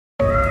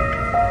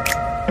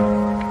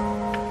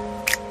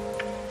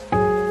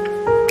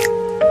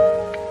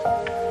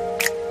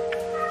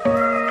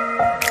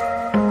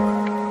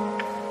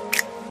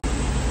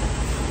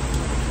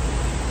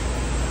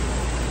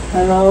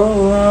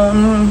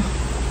Hello,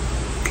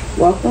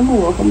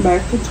 welcome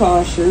back to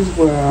Tasha's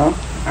World.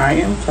 I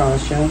am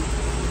Tasha.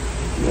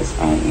 Yes,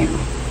 I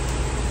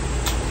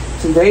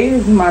am. Today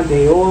is my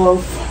day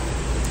off.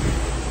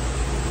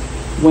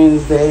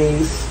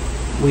 Wednesdays,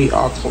 we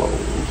are closed.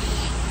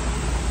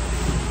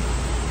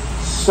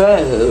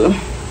 So,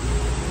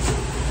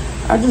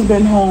 I just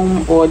been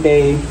home all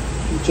day,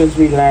 just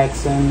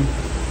relaxing,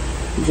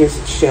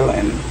 just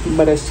chilling.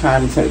 But it's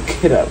time to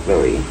get up,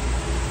 really.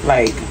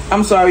 Like,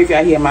 I'm sorry if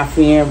y'all hear my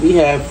fan. We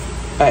have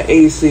an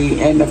AC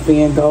and the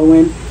fan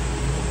going.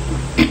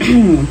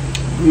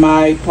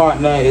 My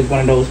partner is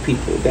one of those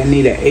people that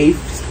need an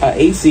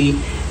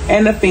AC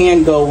and a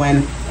fan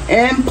going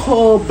and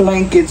pull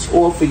blankets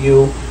off of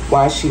you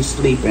while she's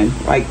sleeping.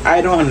 Like,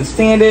 I don't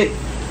understand it,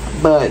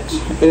 but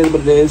it is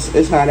what it is.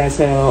 It's hot as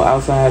hell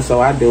outside,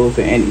 so I do it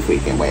for any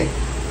freaking way.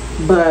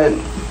 But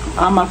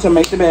I'm about to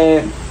make the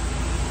bed,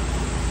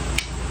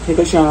 take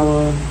a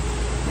shower,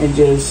 and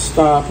just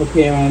start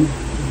preparing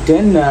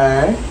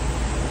dinner.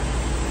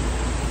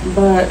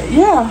 But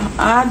yeah,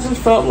 I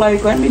just felt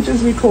like, let me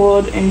just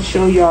record and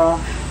show y'all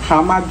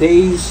how my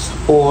days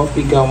off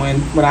be going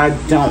when I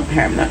don't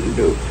have nothing to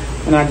do,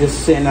 when I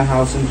just sit in the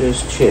house and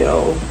just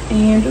chill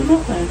and do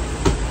nothing.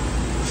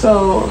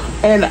 So,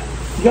 and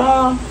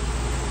y'all,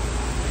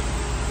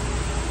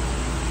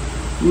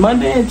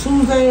 Monday and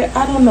Tuesday,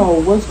 I don't know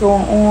what's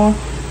going on,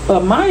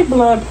 but my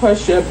blood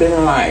pressure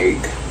been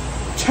like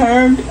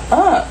turned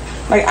up.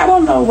 Like, I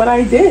don't know what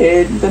I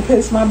did to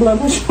piss my blood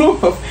pressure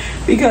off,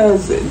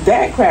 because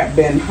that crap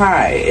been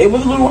high. It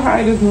was a little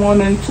high this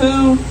morning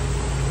too,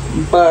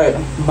 but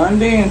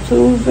Monday and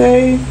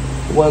Tuesday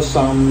was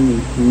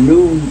some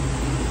new,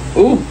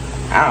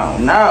 I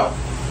don't know.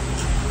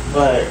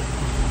 But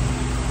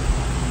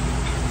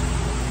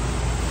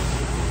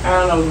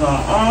I don't know what's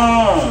going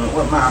on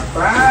with my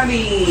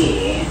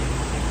body.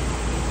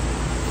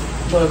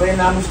 But right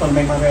now I'm just gonna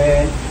make my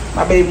bed.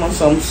 My baby wants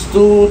some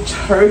stewed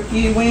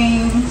turkey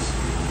wings.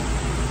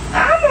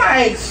 I'm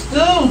like,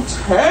 stewed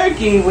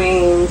turkey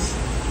wings?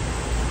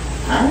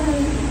 Alright,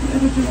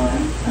 that's what you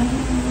want.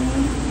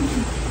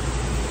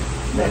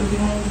 That's what you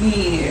want to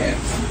get.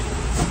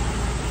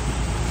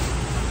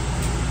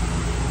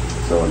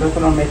 So that's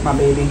what I'll make my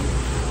baby.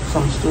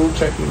 Some stewed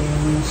turkey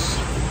wings,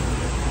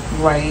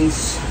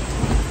 rice,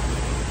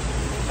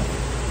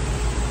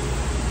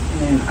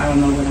 and I don't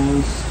know what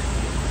else.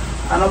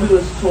 I know we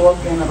was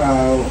talking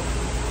about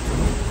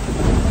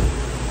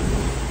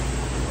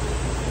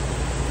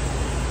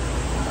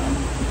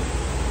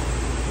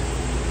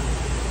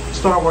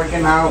start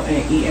working out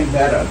and eating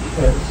better,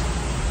 because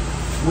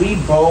we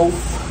both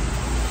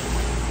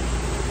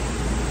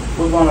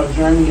was on a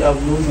journey of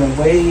losing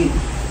weight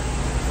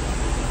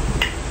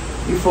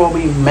before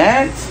we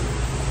met,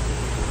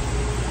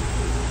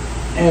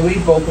 and we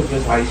both were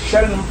just like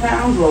shutting them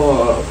pounds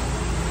off.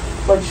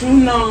 But you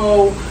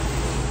know,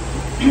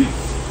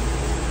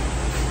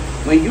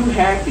 when you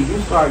happy, you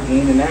start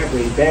gaining that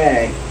weight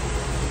back.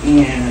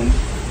 And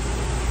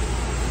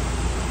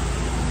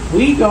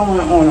we going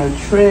on a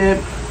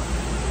trip.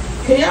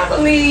 Can y'all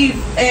believe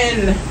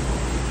in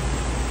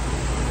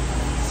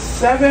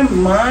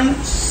 7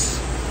 months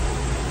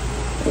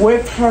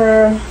with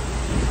her,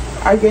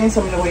 I gained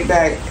some of the weight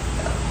back?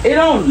 It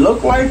don't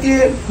look like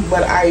it,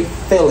 but I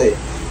feel it.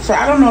 So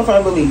I don't know if I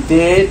really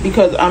did,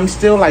 because I'm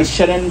still like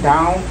shutting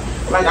down.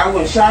 Like, I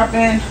went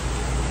shopping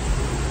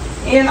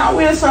and I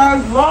wear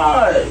size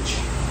large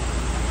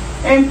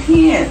and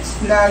pants.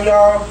 Now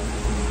y'all,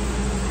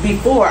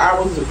 before I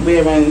was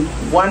wearing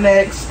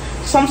 1X,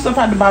 some stuff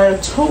I had to buy a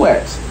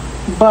 2X.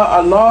 But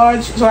a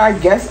large, so I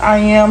guess I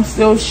am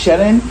still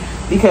shedding,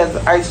 because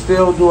I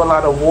still do a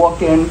lot of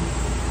walking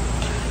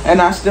and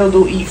I still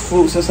do eat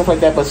fruits and stuff like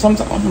that. But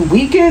sometimes on the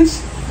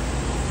weekends,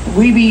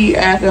 we be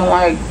acting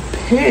like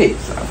pigs,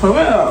 for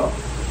real.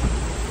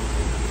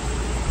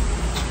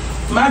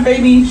 My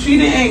baby, she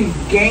didn't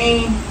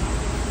gain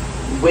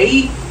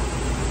weight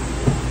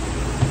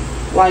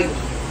like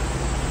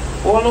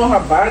all on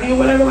her body or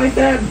whatever like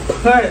that,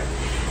 but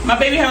my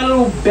baby had a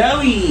little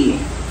belly.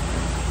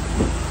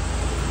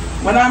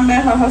 When I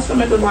met her, her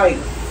stomach was like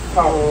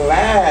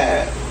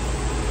flat.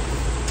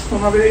 So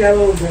my baby got a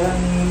little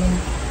belly.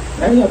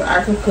 Because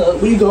I could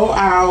cook. We go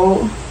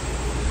out.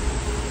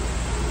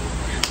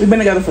 We've been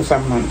together for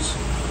 7 months.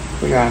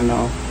 So y'all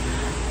know.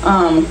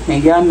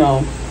 And y'all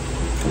know,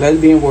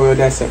 lesbian world,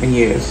 that's 7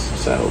 years.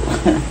 So,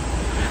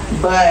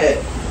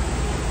 but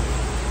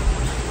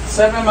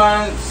 7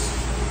 months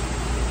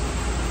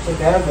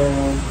together.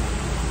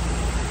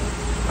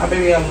 My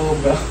baby got a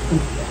little belly.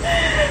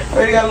 I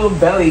already got a little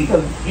belly,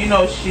 because you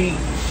know she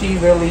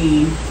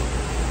really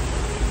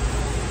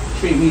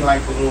treat me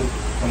like a little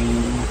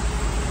queen.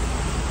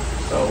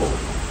 So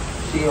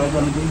she always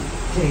wanna do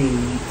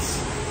dates,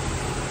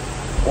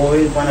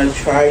 always wanna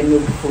try new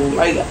food.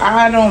 Like,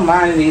 I don't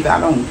mind it either. I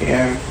don't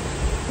care.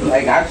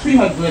 Like, I treat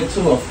her good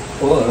too, of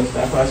course.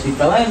 That's why she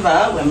fell in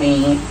love with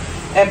me.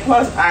 And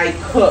plus, I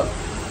cook.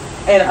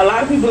 And a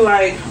lot of people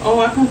like, oh,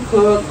 I can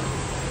cook.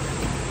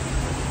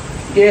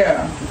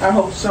 Yeah, I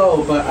hope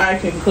so. But I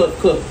can cook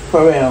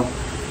for real.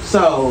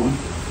 So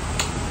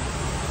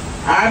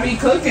I be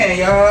cooking,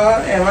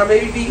 y'all, and my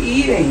baby be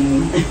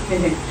eating.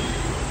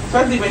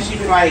 Especially when she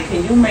be like,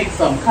 "Can you make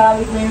some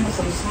collard greens with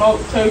some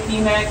smoked turkey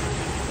neck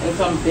and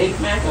some big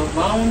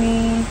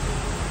macaroni?"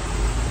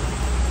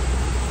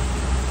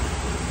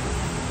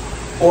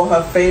 Or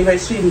her favorite,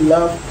 she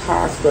loves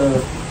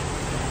pasta.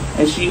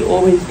 And she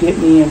always get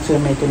me into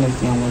making this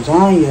damn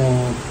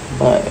lasagna.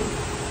 But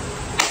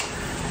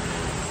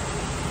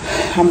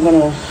I'm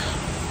going to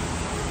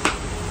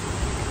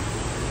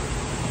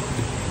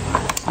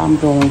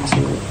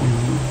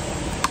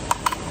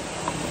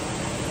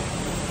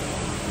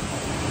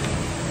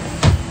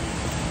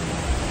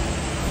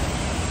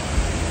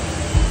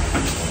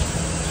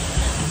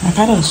I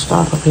gotta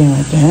start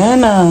preparing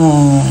dinner.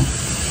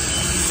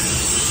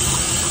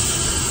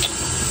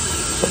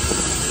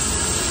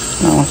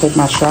 I want to take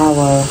my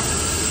shower.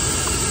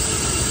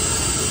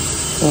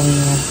 So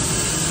yeah.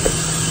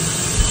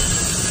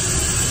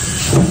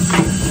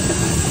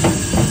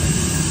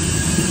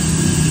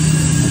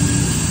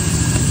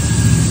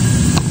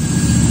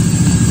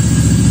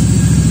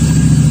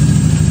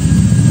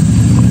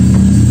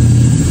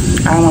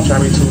 I don't want to try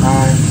to be too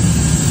high.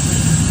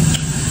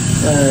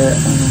 But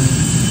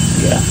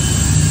yeah.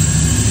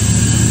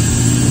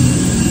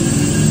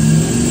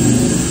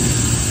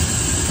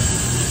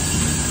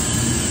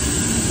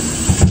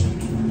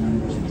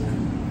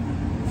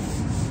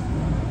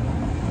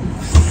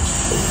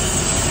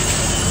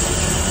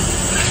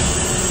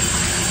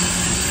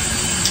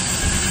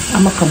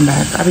 I'm gonna come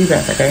back. I'll be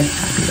back, okay?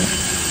 I'll be back.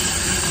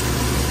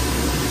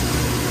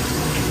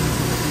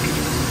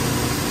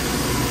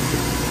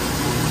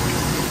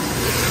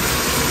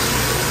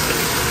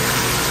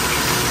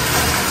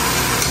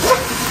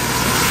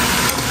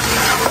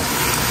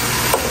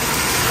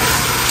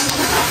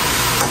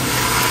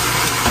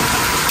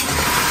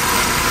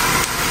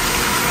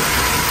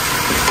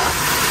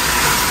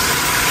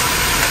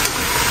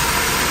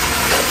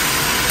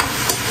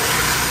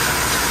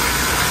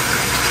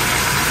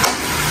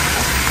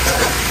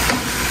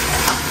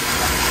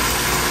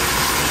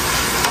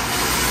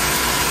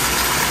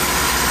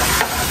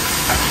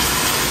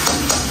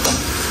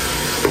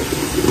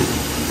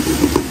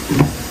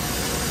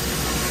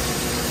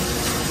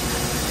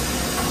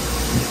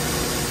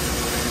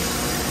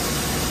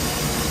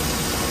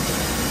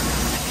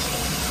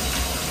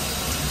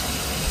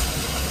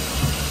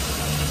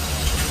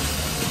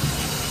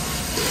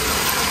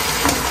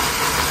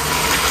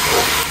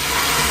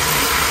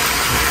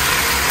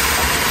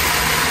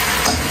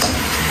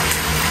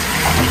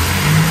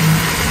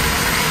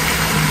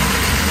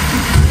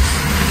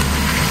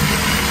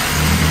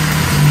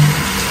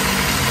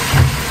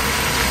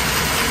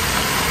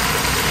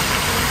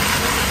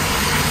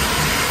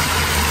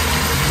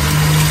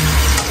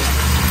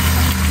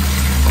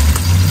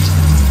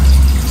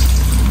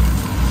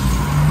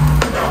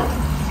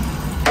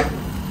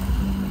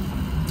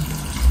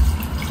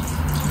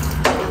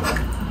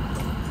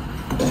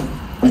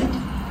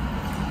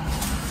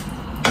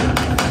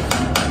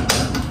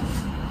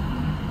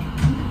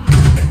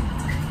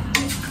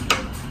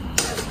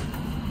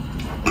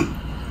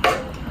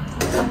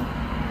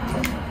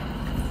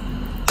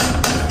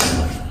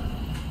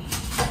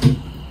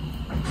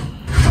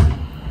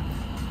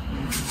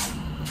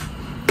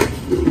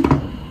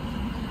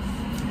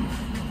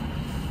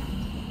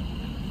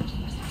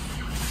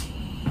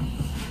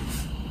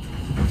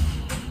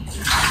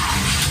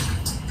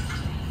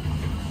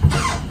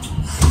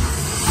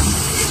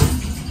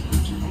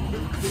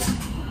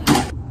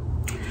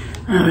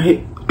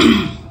 Alright.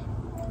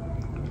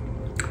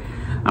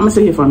 I'm gonna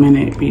sit here for a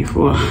minute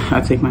before I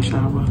take my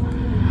shower.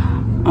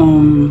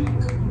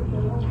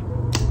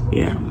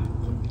 Yeah.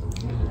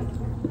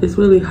 It's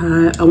really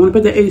hot. I want to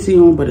put the AC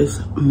on, but it's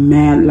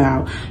mad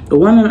loud. The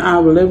one in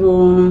our living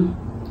room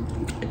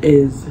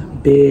is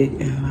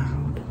big and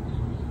loud.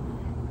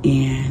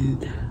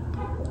 And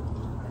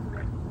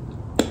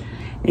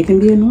it can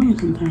be annoying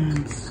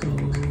sometimes. So,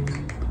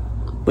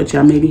 but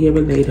y'all maybe hear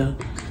it later.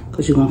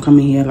 Because you're going to come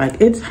in here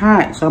like, it's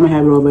hot. So I'm going to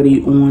have it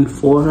already on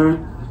for her.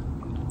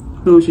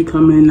 So when she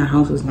come in, the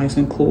house is nice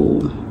and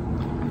cool.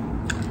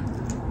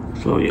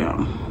 So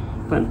yeah.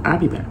 But I'll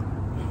be back.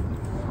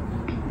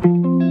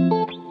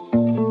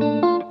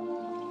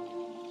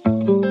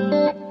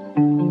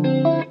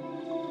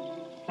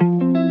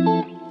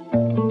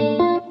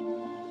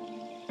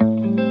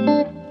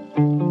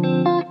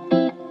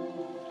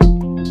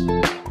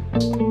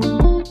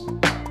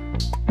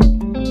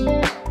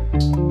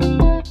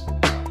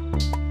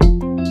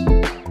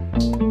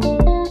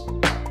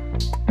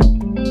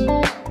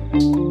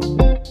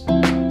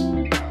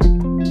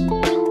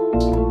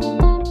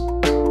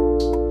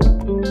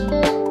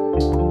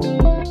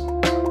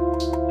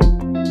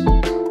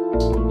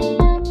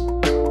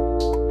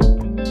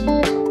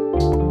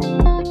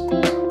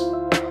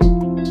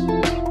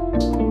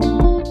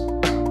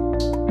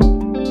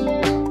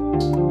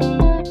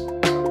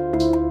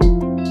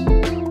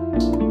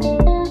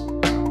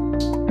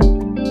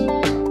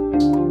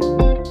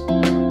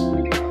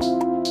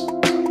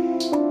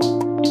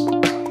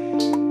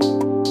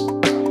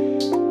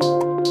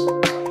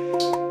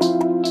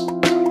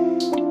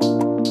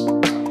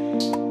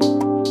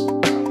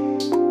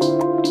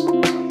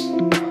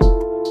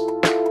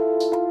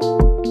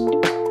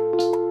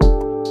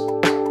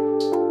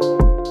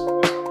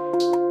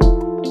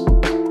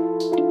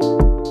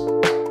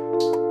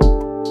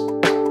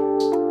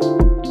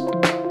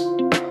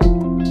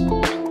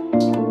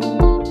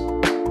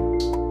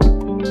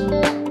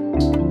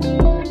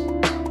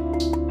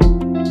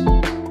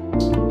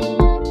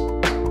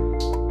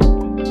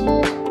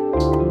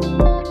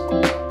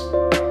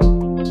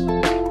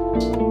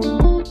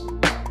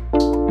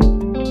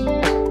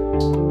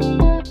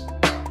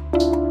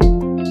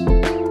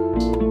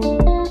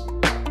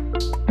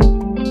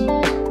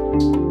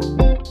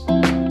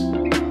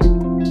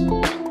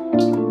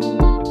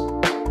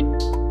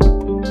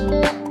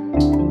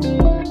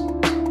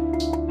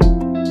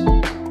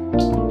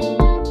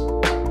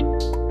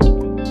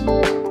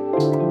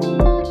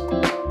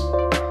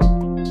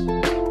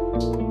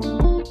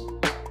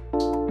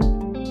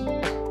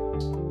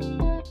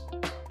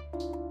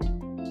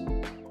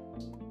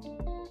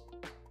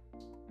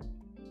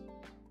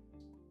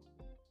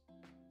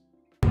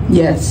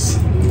 Yes.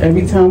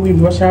 Every time we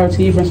brush our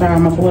teeth and shower our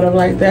mouth or whatever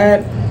like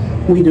that,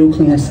 we do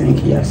clean the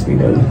sink. Yes, we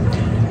do.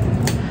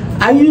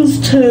 I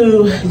used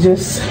to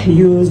just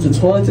use the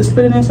toilet to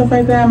spit in and stuff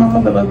like that. My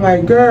mother was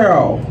like,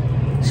 girl,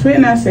 spit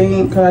in that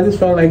sink, because I just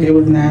felt like it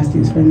was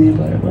nasty spitting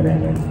there, but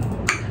whatever.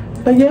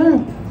 But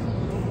yeah.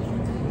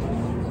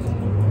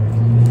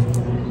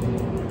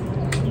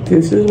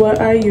 This is what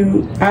I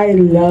use. I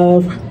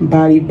love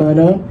body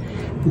butter.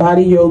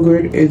 Body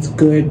yogurt is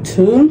good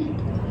too.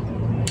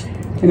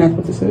 And that's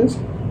what this is.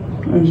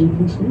 As you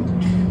can see.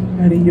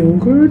 Body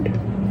yogurt.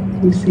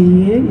 You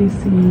see it? You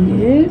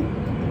see it?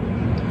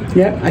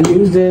 Yep, I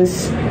use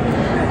this.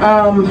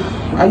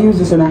 I use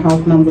this in the house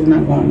when I'm just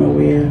not going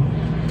nowhere.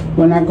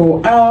 When I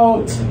go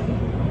out,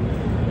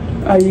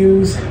 I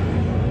use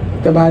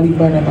the body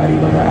butter.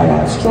 I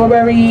got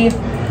strawberry.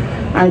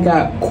 I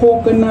got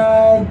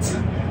coconut.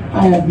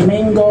 I have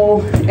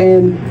mango,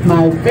 and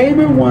my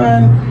favorite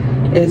one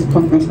is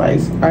pumpkin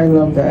spice. I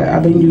love that.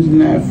 I've been using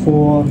that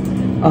for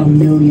a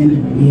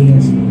million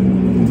years.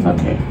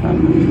 Okay, a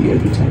million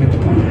years, which I get the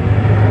point.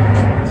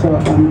 So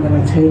I'm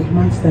gonna take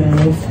my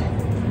stuff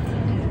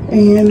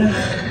and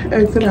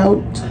exit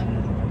out,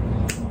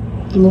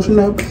 lotion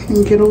up,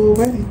 and get all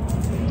ready.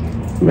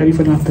 Ready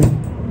for nothing.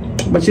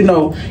 But you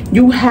know,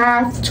 you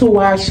have to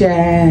wash your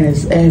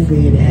ass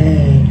every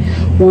day,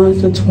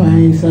 once or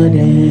twice a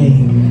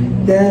day.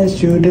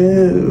 Yes, you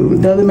do.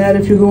 Doesn't matter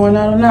if you're going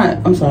out or not.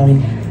 I'm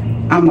sorry.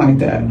 I'm like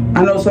that.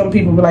 I know some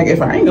people be like,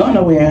 if I ain't going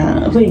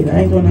nowhere, please,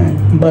 I ain't going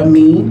out. But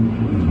me,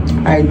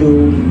 I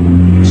do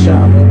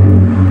shower,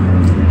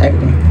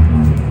 everything.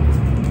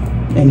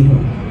 Anywho.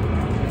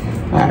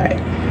 Alright.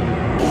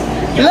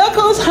 Look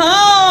who's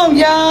home,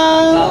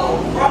 y'all.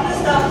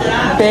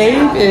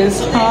 Babe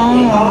is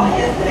home.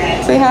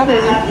 Say hi,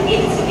 baby.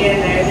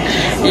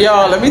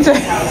 Y'all, let me tell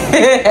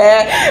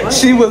you.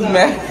 She was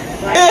mad.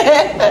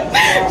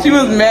 She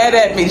was mad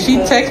at me. She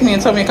texted me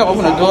and told me to come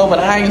open the door, but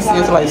I ain't seen it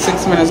until like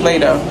 6 minutes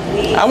later.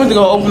 I went to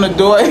go open the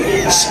door.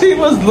 She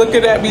was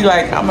looking at me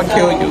like, I'm gonna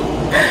kill you.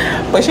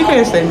 But she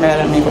couldn't stay mad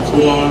at me for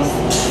too long.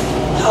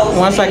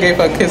 Once I gave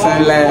her a kiss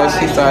and laugh,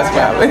 she started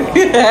smiling.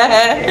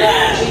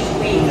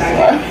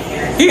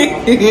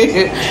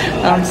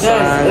 I'm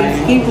sorry.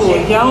 Yes, people,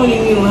 y'all don't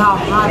even know how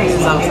hot it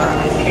is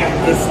outside.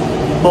 It's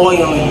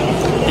boiling.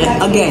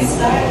 And again,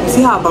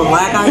 see how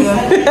black I am?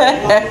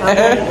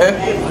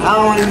 I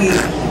don't want to be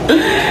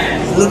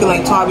looking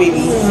like tar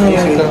baby.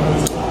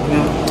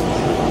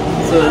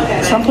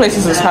 Some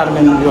places it's hotter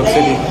than New York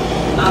City.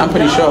 I'm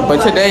pretty sure.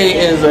 But today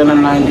is in the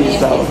 90s,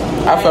 so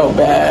I felt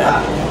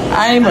bad.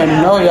 I didn't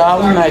even know y'all. I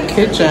was in that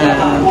kitchen.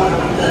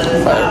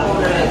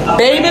 But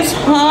baby's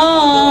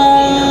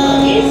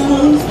home.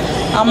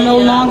 I'm no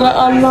longer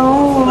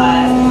alone.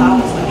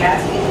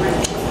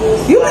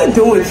 You been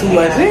doing too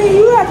much.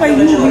 You act like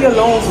you should be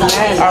alone from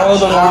that. I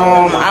was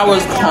alone. I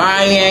was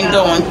crying,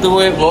 going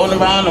through it, rolling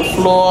around the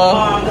floor,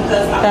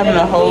 having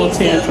a whole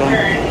tantrum.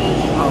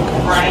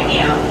 Okay. Right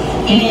now.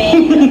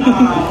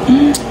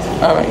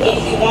 All right,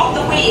 y'all.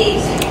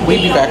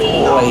 We'll be back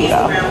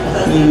later.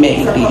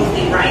 Maybe.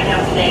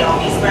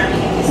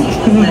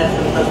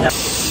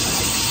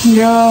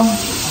 Y'all,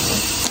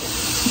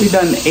 we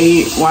done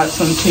ate, watched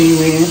some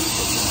TV,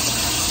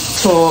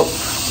 talk.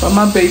 But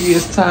my baby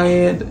is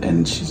tired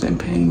and she's in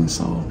pain,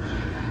 so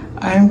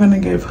I am gonna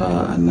give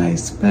her a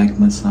nice back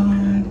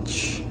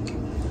massage.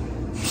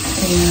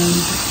 And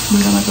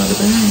we're gonna go to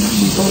bed.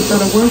 We both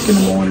gotta work in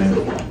the morning.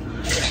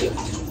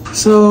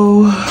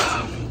 So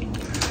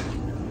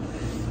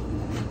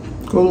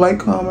go like,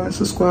 comment,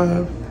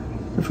 subscribe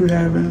if you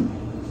haven't.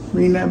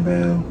 Ring that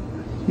bell.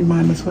 You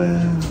might as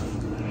well.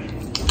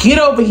 Get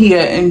over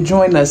here and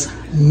join us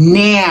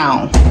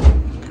now.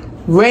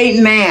 Right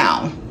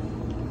now.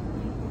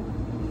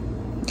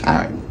 All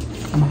right,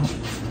 I'm out.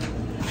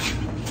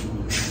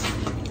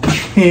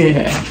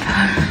 Yeah.